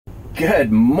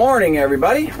Good morning,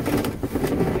 everybody.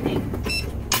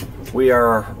 We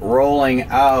are rolling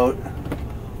out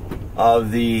of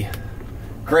the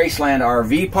Graceland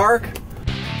RV Park.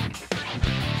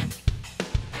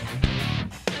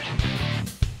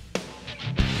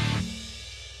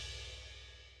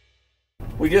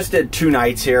 We just did 2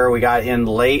 nights here. We got in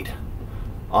late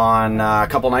on a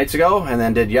couple nights ago, and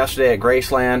then did yesterday at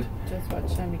Graceland. Just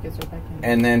watch them because we're back in.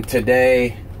 And then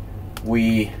today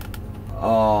we,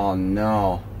 oh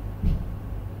no.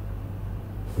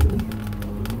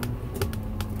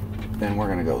 Then we're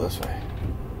gonna go this way.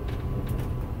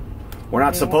 We're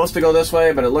not supposed to go this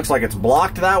way, but it looks like it's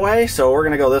blocked that way, so we're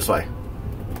gonna go this way.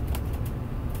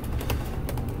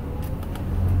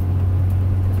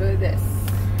 Do this.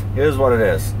 It is what it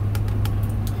is.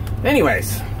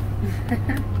 Anyways,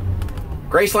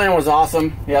 Graceland was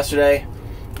awesome yesterday.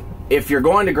 If you're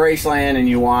going to Graceland and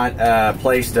you want a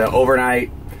place to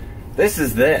overnight, this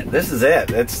is it. This is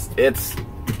it. It's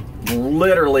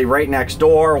literally right next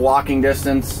door, walking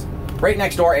distance, right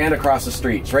next door and across the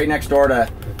street. It's right next door to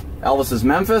Elvis's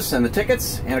Memphis and the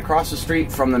tickets, and across the street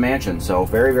from the mansion. So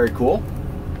very, very cool.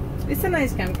 It's a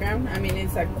nice campground. I mean,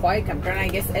 it's a quiet campground. I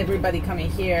guess everybody coming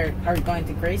here are going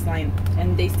to Graceland,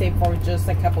 and they stay for just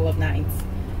a couple of nights.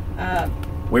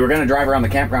 We were going to drive around the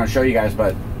campground and show you guys,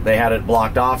 but they had it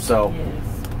blocked off, so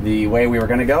yes. The way we were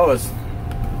going to go is...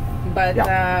 But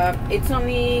yeah. It's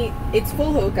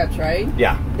full hookups, right?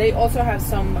 Yeah. They also have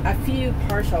a few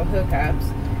partial hookups.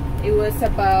 It was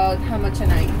about how much a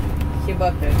night he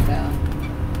booked it?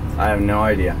 I have no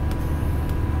idea.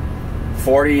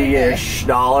 $40-ish.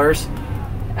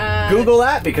 Google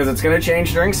that because it's going to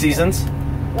change during seasons.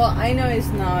 Well, I know it's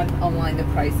not online, the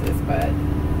prices, but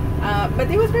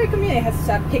it was very convenient. It has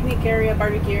a picnic area,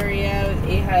 barbecue area.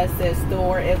 It has a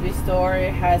store, Elvis store.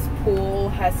 It has pool,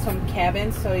 has some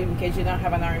cabins, so in case you don't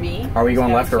have an RV. Are we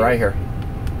going left or right here?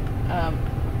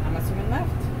 I'm assuming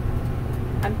left.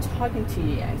 I'm talking to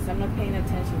you guys. I'm not paying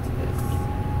attention to this.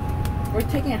 We're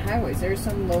taking highways. There's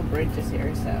some low bridges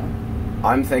here, so...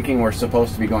 I'm thinking we're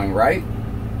supposed to be going right.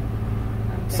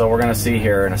 So we're going to see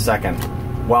here in a second.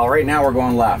 Well, right now we're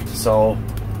going left. So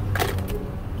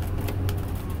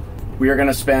we are going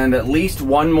to spend at least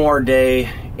one more day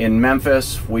in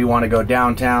Memphis. We want to go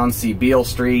downtown, see Beale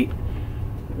Street.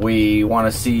 We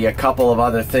want to see a couple of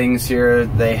other things here.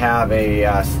 They have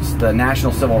the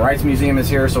National Civil Rights Museum is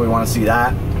here, so we want to see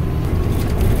that.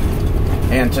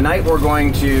 And tonight we're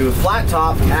going to flat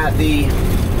top at the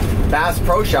Bass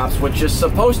Pro Shops, which is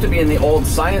supposed to be in the old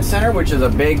Science Center, which is a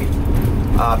big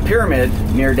pyramid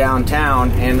near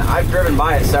downtown, and I've driven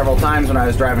by it several times when I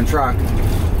was driving truck,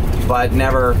 but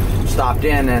never stopped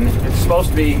in, and it's supposed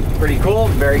to be pretty cool,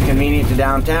 very convenient to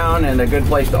downtown, and a good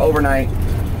place to overnight,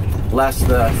 less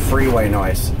the freeway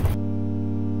noise.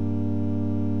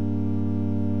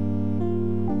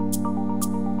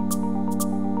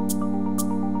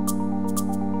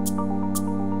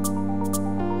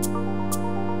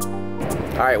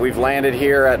 All right, we've landed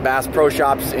here at Bass Pro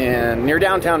Shops near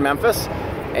downtown Memphis,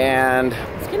 and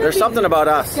there's something about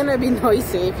us. It's gonna be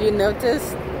noisy if you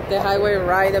notice the highway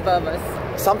right above us.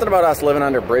 Something about us living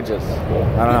under bridges.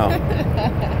 I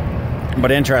don't know.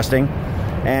 But interesting.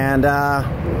 And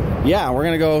yeah, we're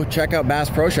gonna go check out Bass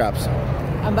Pro Shops.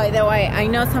 And by the way, I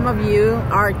know some of you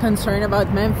are concerned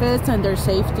about Memphis and their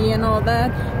safety and all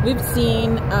that. We've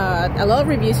seen a lot of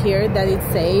reviews here that it's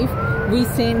safe. We've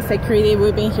seen security.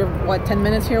 We've been here, what, 10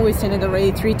 minutes here? We've seen it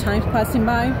already 3 times passing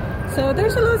by. So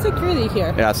there's a lot of security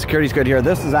here. Yeah, security's good here.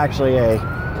 This is actually a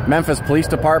Memphis Police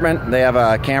Department. They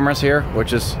have cameras here,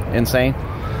 which is insane.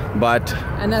 But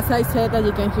and as I said, that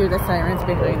you can hear the sirens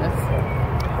behind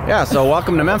us. Yeah, so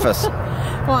welcome to Memphis.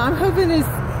 Well, I'm hoping it's,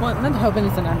 well, not hoping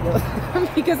it's an ambulance,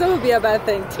 because that would be a bad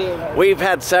thing too. We've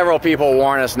had several people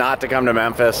warn us not to come to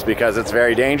Memphis because it's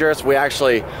very dangerous. We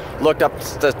actually looked up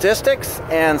statistics,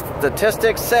 and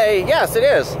statistics say, yes, it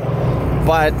is.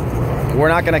 But we're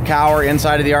not going to cower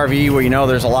inside of the RV where you know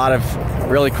there's a lot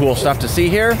of really cool stuff to see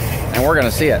here, and we're going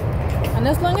to see it. And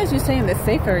as long as you stay in the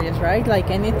safe areas, right? Like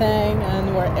anything,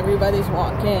 and where everybody's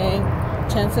walking,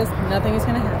 chances nothing is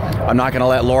going to happen. I'm not going to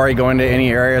let Lori go into any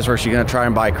areas where she's going to try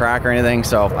and buy crack or anything,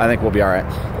 so I think we'll be all right.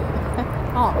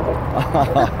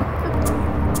 Oh.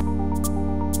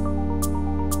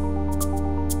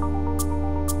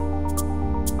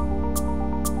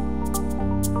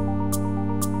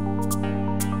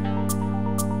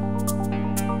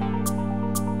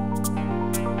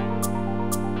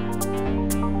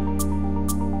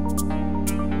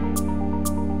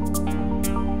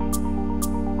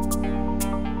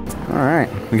 All right,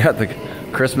 we got the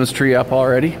Christmas tree up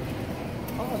already.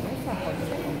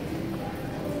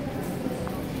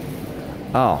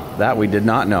 Oh, that we did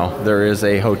not know. There is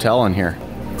a hotel in here.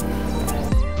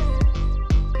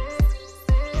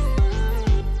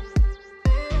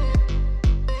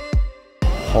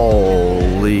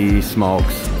 Holy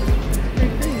smokes.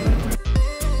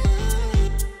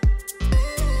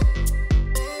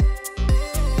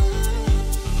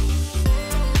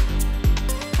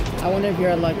 I wonder if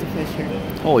you're allowed to fish here.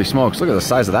 Holy smokes, look at the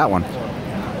size of that one.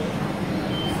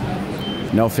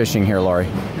 No fishing here, Lori.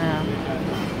 No.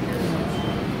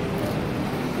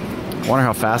 Wonder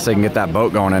how fast they can get that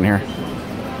boat going in here.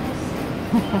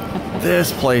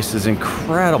 This place is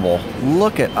incredible.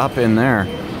 Look at up in there.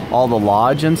 All the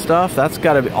lodge and stuff, that's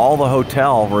gotta be, all the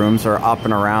hotel rooms are up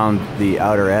and around the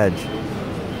outer edge.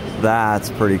 That's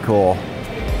pretty cool.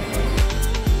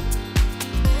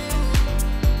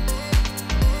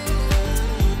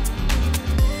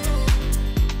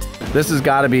 This has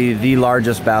got to be the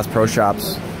largest Bass Pro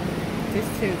Shops.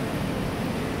 This too.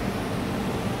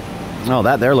 Oh,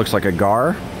 that there looks like a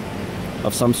gar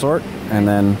of some sort. And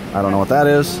then, I don't know what that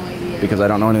is because I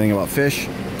don't know anything about fish.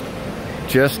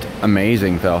 Just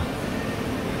amazing though.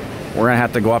 We're gonna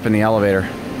have to go up in the elevator.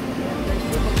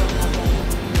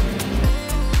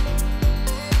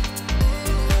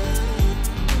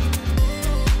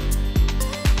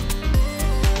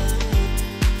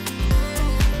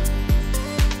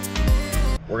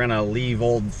 We're gonna leave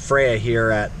old Freya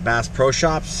here at Bass Pro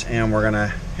Shops and we're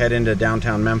gonna head into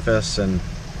downtown Memphis and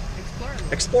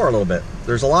explore a little bit.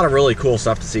 There's a lot of really cool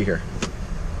stuff to see here.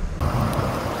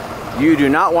 You do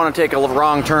not want to take a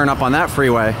wrong turn up on that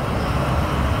freeway.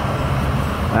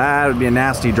 That would be a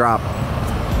nasty drop.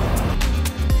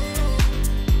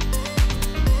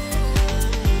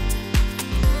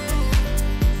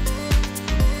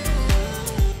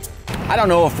 I don't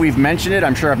know if we've mentioned it.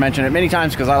 I'm sure I've mentioned it many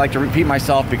times because I like to repeat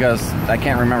myself because I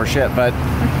can't remember shit, but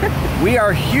we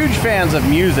are huge fans of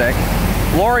music.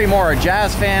 Lori more a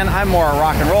jazz fan, I'm more a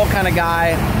rock and roll kind of guy,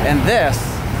 and this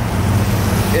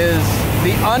is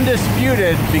the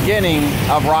undisputed beginning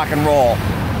of rock and roll.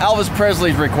 Elvis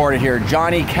Presley's recorded here,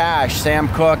 Johnny Cash, Sam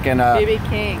Cooke, and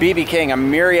BB King, a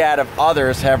myriad of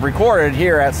others have recorded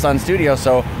here at Sun Studio,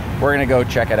 so we're gonna go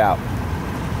check it out.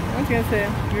 I was gonna say,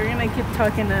 you're gonna keep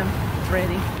talking to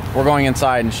Freddie. We're going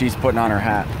inside and she's putting on her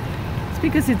hat. It's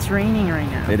because it's raining right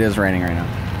now. It is raining right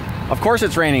now. Of course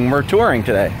it's raining, we're touring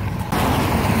today.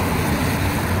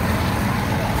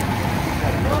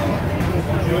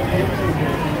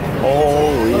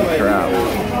 Holy crap.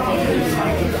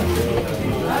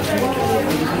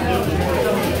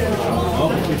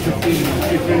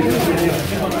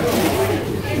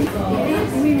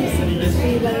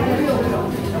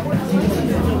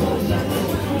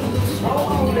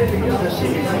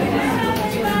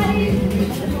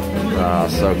 Ah,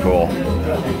 so cool.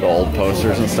 The old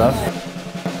posters and stuff.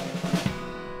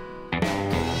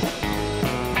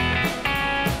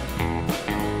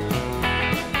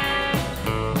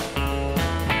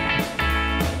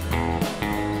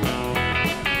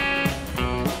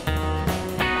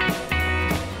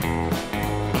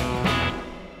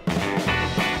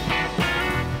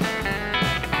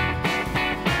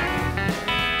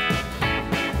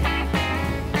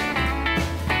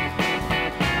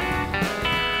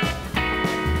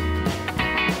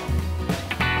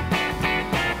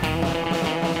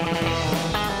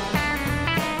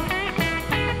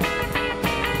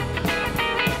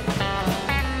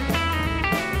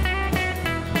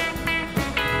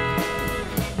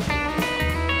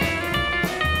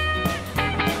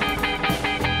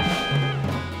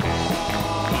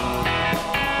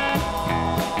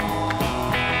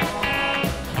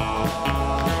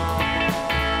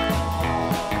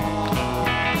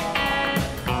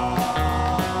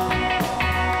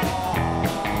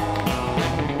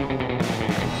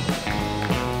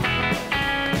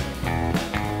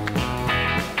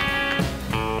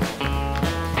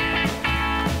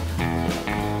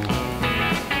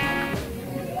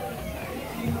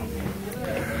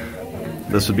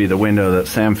 This would be the window that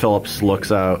Sam Phillips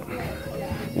looks out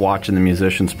watching the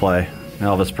musicians play.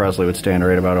 Elvis Presley would stand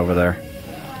right about over there.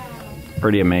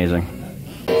 Pretty amazing.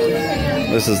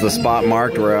 This is the spot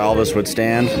marked where Elvis would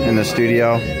stand in the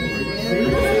studio.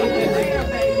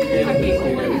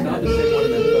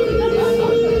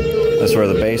 That's where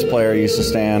the bass player used to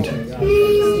stand,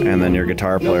 and then your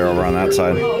guitar player over on that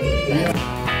side.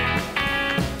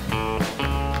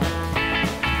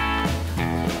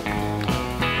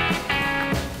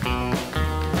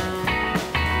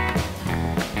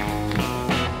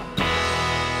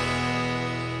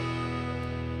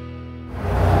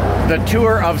 The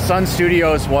tour of Sun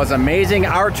Studios was amazing.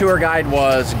 Our tour guide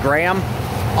was Graham.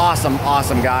 Awesome,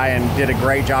 awesome guy and did a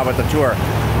great job with the tour.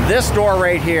 This door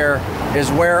right here is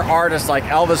where artists like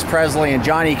Elvis Presley and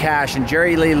Johnny Cash and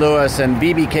Jerry Lee Lewis and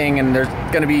B.B. King, and there's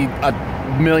going to be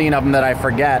a million of them that I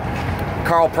forget,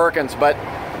 Carl Perkins, but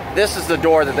this is the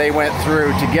door that they went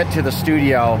through to get to the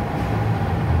studio.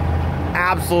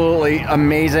 Absolutely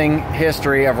amazing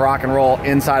history of rock and roll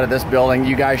inside of this building.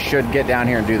 You guys should get down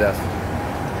here and do this.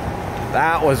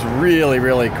 That was really,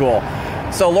 really cool.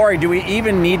 So, Lori, do we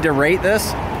even need to rate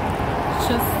this?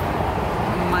 Just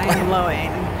mind-blowing.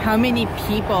 How many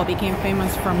people became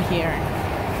famous from here?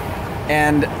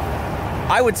 And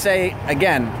I would say,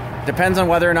 again, depends on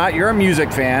whether or not you're a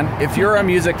music fan. If you're a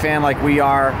music fan like we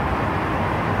are,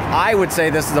 I would say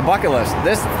this is a bucket list.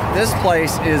 This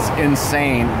place is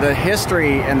insane. The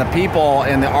history and the people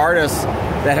and the artists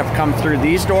that have come through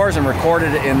these doors and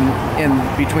recorded in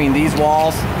between these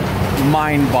walls,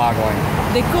 mind-boggling.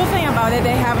 The cool thing about it,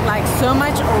 they have like so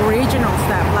much original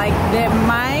stuff, like the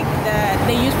mic that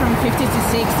they use from 50s to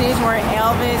 60s where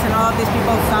Elvis and all of these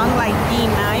people sung, like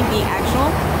E9, the actual,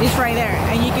 is right there.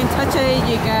 And you can touch it,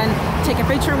 you can take a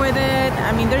picture with it.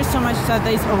 I mean, there's so much stuff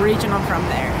that is original from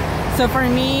there. So for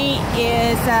me,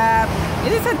 it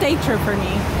is a day trip for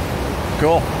me.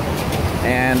 Cool.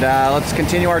 And let's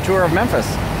continue our tour of Memphis.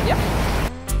 Yep.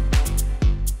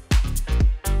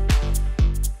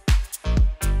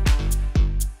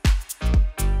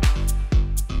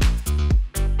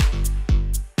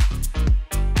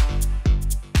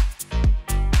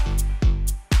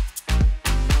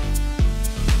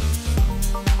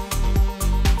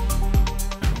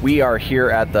 We are here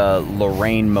at the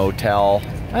Lorraine Motel.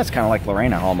 That's kind of like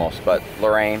Lorena almost, but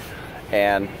Lorraine.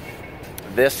 And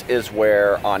this is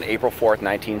where on April 4th,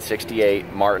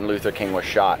 1968, Martin Luther King was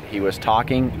shot. He was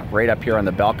talking right up here on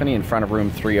the balcony in front of room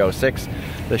 306.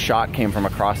 The shot came from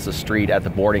across the street at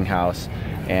the boarding house.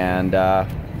 And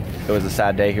it was a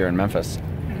sad day here in Memphis.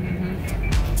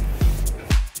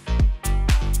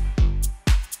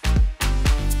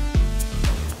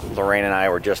 Lorraine and I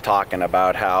were just talking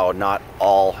about how not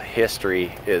all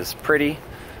history is pretty,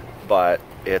 but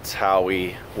it's how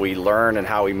we learn and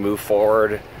how we move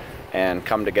forward and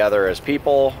come together as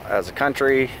people, as a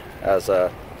country, as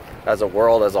a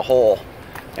world as a whole,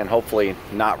 and hopefully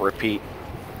not repeat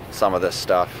some of this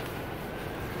stuff.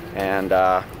 And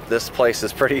this place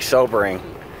is pretty sobering,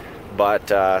 but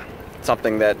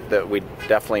something that we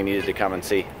definitely needed to come and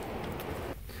see.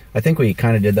 I think we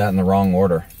kind of did that in the wrong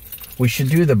order. We should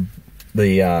do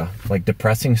the like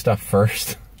depressing stuff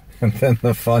first and then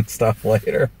the fun stuff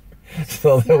later,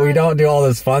 so that we don't do all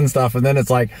this fun stuff and then it's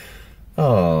like,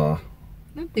 oh,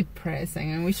 not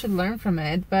depressing, and we should learn from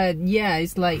it, but yeah,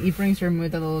 it's like it brings your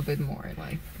mood a little bit more,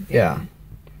 like, yeah.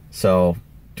 So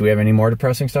do we have any more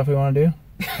depressing stuff we want to do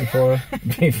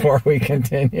before we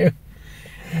continue,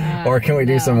 or can we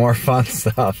do some more fun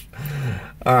stuff?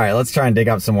 All right, let's try and dig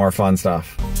up some more fun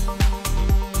stuff.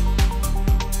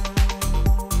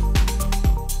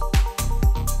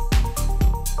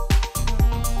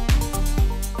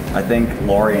 I think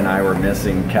Lori and I were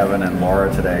missing Kevin and Laura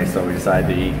today, so we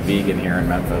decided to eat vegan here in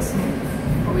Memphis.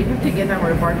 Well, we have to get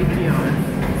our barbecue on,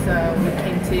 so we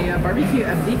came to a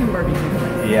vegan barbecue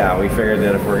place. Yeah, we figured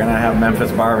that if we're gonna have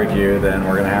Memphis barbecue, then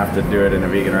we're gonna have to do it in a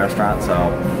vegan restaurant,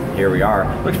 so here we are.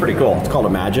 Looks pretty cool. It's called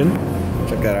Imagine.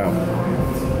 Check that out.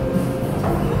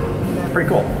 Pretty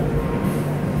cool.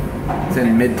 It's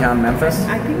in Midtown Memphis.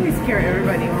 I think we scared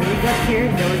everybody. When we got here,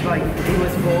 it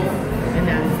was full. And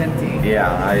now it's empty.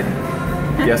 Yeah, I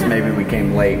guess maybe we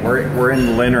came late. We're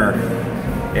in Linner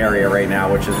area right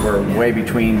now, which is we're way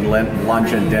between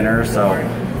lunch and dinner, so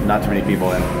not too many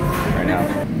people in right now.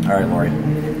 All right, Lori,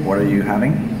 what are you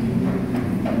having?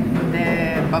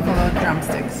 The buffalo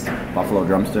drumsticks. Buffalo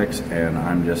drumsticks, and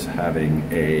I'm just having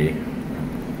a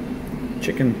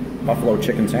buffalo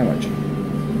chicken sandwich.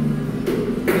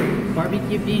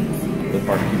 Barbecue beans. With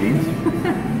barbecue beans?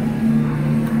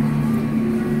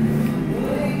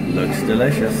 Looks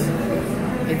delicious.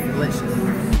 It's delicious.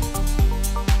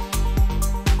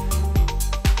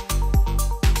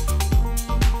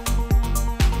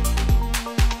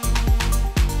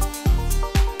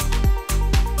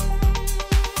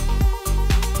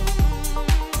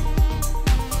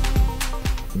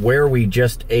 Where we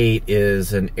just ate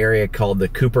is an area called the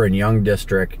Cooper and Young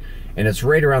District, and it's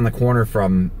right around the corner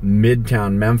from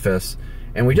Midtown Memphis.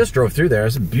 And we just drove through there.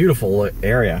 It's a beautiful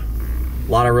area.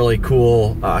 A lot of really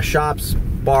cool shops,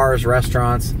 bars,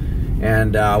 restaurants,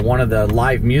 and one of the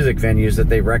live music venues that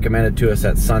they recommended to us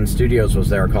at Sun Studios was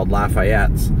there, called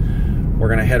Lafayette's. We're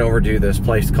gonna head over to this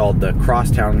place called the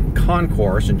Crosstown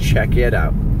Concourse and check it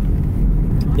out.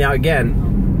 Now again,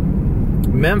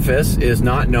 Memphis is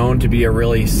not known to be a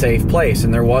really safe place,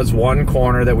 and there was one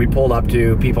corner that we pulled up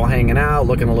to, people hanging out,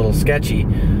 looking a little sketchy.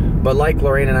 But like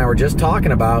Lorraine and I were just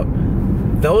talking about,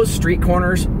 those street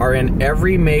corners are in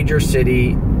every major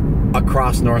city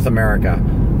across North America.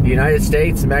 The United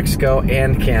States, Mexico,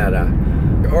 and Canada.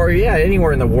 Or yeah,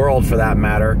 anywhere in the world for that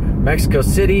matter. Mexico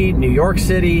City, New York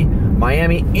City,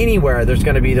 Miami, anywhere there's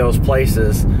going to be those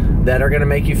places that are going to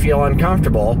make you feel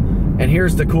uncomfortable. And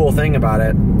here's the cool thing about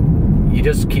it. You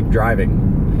just keep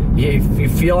driving. If you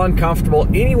feel uncomfortable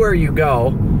anywhere you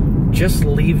go, just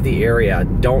leave the area.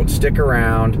 Don't stick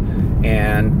around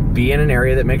and be in an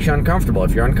area that makes you uncomfortable.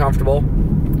 If you're uncomfortable,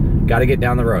 got to get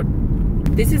down the road.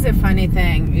 This is a funny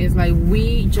thing. It's like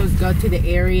we just got to the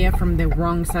area from the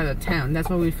wrong side of town. That's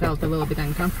why we felt a little bit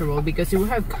uncomfortable, because if we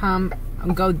have come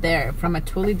and go there from a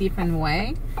totally different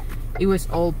way, it was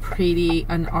all pretty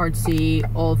and artsy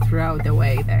all throughout the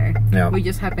way there. Yeah. We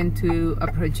just happened to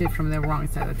approach it from the wrong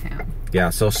side of town. Yeah,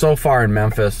 so far in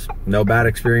Memphis, no bad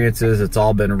experiences. It's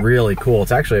all been really cool.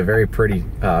 It's actually a very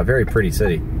pretty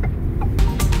city.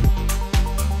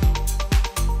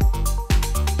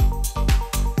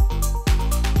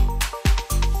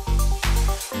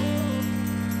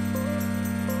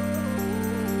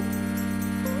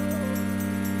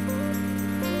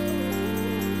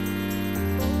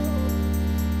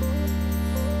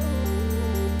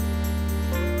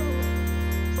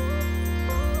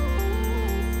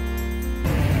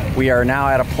 We are now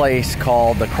at a place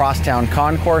called the Crosstown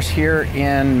Concourse here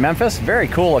in Memphis. Very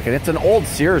cool looking. It's an old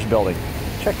Sears building.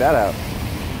 Check that out.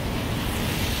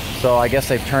 So I guess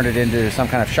they've turned it into some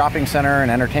kind of shopping center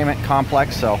and entertainment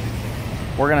complex. So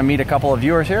we're gonna meet a couple of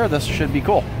viewers here. This should be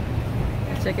cool.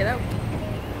 Check it out.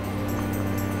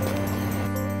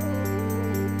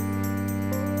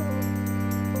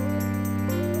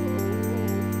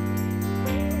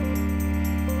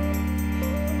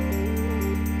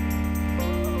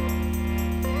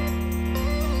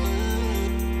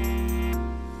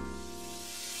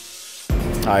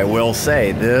 I will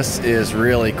say, this is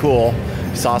really cool.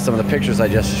 You saw some of the pictures I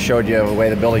just showed you of the way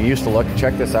the building used to look.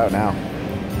 Check this out now.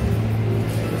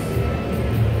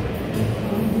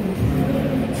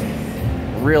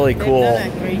 Really cool.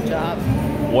 They've done a great job.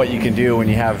 What you can do when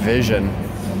you have vision.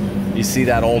 You see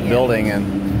that old building, and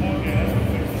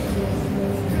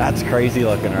that's crazy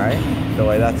looking, right? The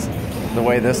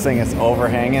way this thing is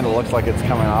overhanging, it looks like it's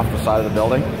coming off the side of the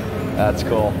building. That's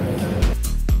cool.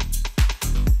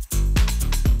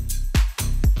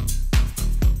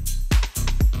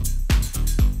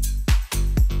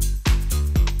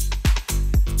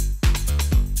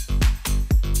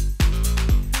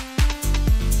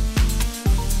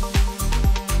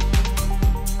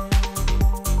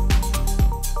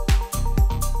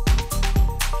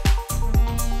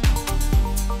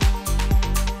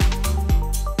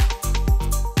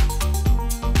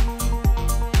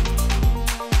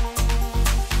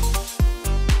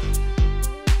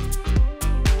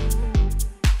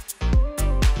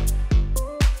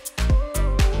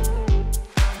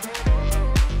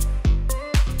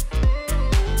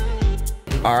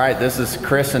 All right, this is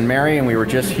Chris and Mary, and we were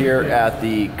just here at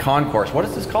the concourse. What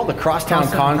is this called? The Crosstown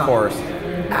Concourse.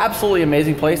 Absolutely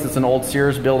amazing place. It's an old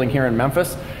Sears building here in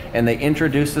Memphis, and they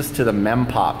introduced us to the Mem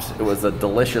Pops. It was a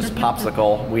delicious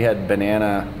popsicle. We had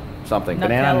banana something,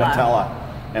 banana Nutella.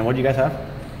 And what do you guys have?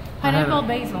 Pineapple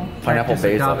basil. Pineapple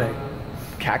basil. Agave.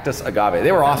 Cactus agave.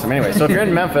 They were awesome. Anyway, so if you're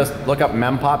in Memphis, look up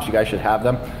Mem Pops. You guys should have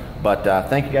them. But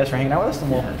thank you guys for hanging out with us,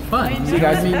 and we'll fun. see you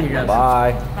guys. Meeting you guys.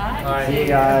 Bye. Bye. All right. See you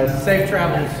guys. Safe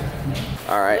travels.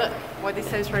 All right. Look what it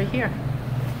says right here.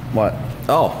 What?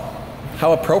 Oh,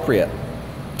 how appropriate.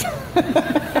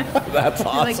 That's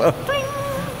awesome. Like,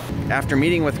 after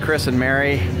meeting with Chris and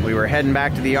Mary, we were heading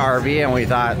back to the RV, and we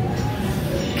thought,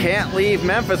 can't leave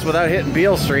Memphis without hitting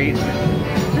Beale Street.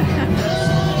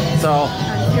 So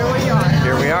here we are.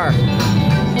 Here we are.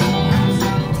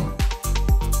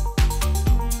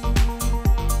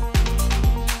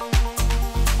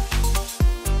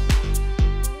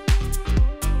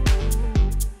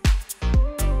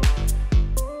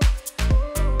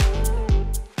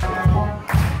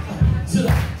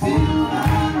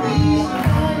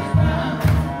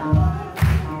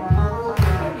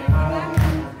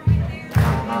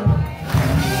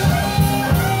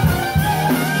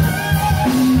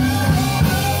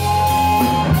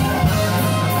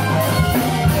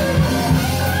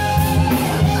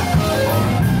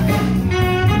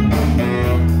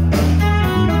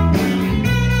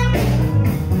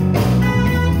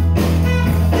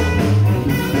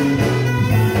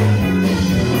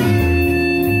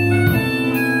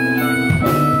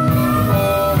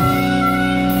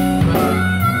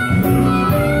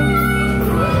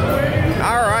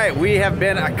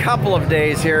 Been a couple of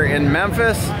days here in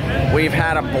Memphis. We've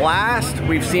had a blast.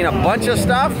 We've seen a bunch of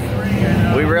stuff.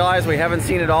 We realize we haven't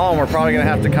seen it all and we're probably gonna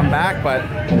have to come back, but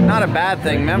not a bad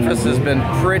thing. Memphis has been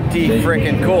pretty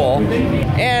freaking cool.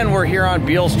 And we're here on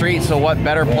Beale Street, so what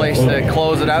better place to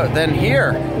close it out than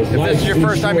here? If this is your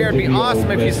first time here, it'd be awesome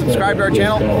if you subscribe to our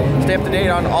channel. Stay up to date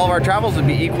on all of our travels. It'd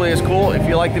be equally as cool if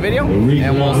you like the video.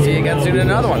 And we'll see you again soon in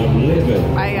another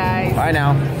one. Bye, guys. Bye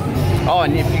now. Oh,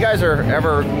 and if you guys are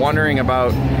ever wondering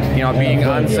about, you know, being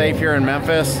unsafe here in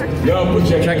Memphis,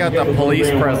 check out the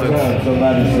police presence. It's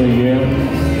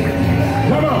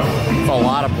a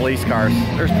lot of police cars.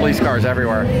 There's police cars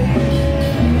everywhere.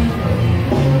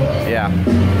 Yeah.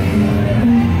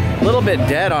 A little bit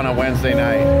dead on a Wednesday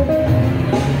night.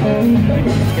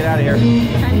 Let's get out of here.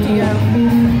 Time to go.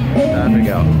 Time to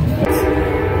go.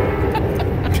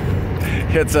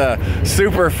 It's a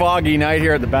super foggy night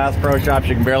here at the Bass Pro Shops.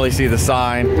 You can barely see the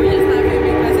sign. We just love it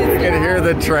because it's You can hear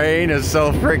the train is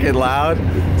so freaking loud.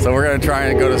 So we're gonna try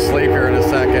and go to sleep here in a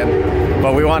second.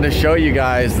 But we wanted to show you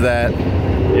guys that,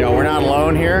 you know, we're not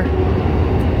alone here.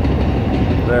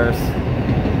 There's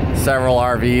several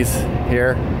RVs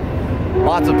here.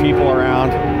 Lots of people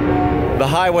around. The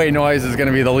highway noise is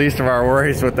gonna be the least of our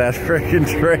worries with that freaking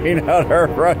train out our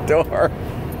front door.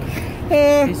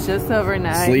 It's just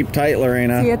overnight. Sleep tight,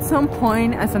 Lorena. See, at some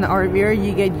point, as an RVer,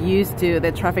 you get used to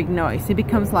the traffic noise. It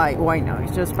becomes like white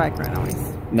noise, just background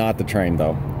noise. Not the train,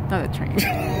 though. Not the train.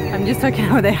 I'm just talking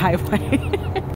about the highway.